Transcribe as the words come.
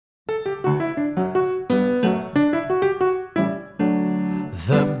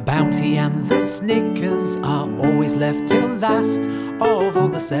Bounty and the Snickers are always left till last. Of all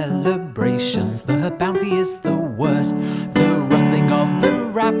the celebrations, the Bounty is the worst. The rustling of the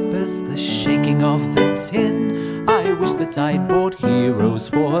wrappers, the shaking of the tin. I wish that I'd bought heroes,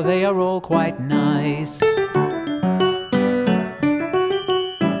 for they are all quite nice.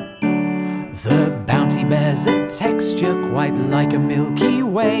 The Bounty bears a texture quite like a Milky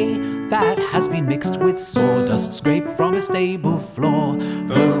Way that has been mixed with sawdust scraped from a stable floor.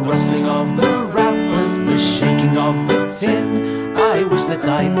 The rustling of the wrappers, the shaking of the tin. I wish that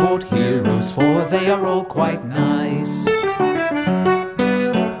I'd bought heroes, for they are all quite nice.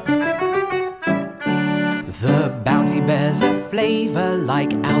 The Bounty bears a flavour like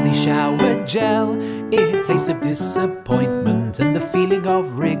Aldi shower gel. It tastes of disappointment and the feeling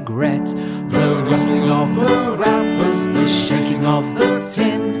of regret. The rustling of the wrappers, the shaking of the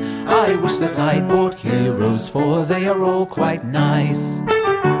tin. I wish that I'd bought heroes, for they are all quite nice.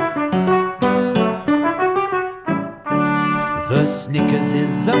 The Snickers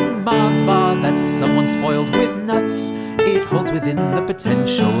is a Mars bar that someone spoiled with nuts. It holds within the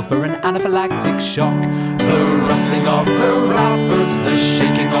potential for an anaphylactic shock. The rustling of the wrappers, the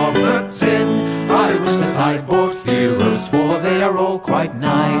shaking of the tin. I wish that I'd bought heroes, for they are all quite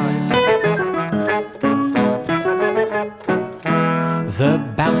nice. The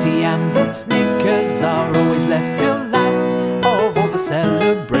Bounty and the Snickers are always left till last. Of all the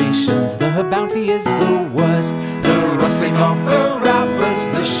celebrations, the Bounty is the worst. The rustling of the wrappers,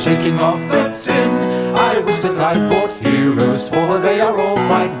 the shaking of the tin. I wish that I'd bought heroes, for they are all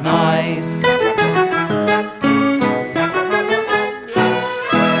quite nice.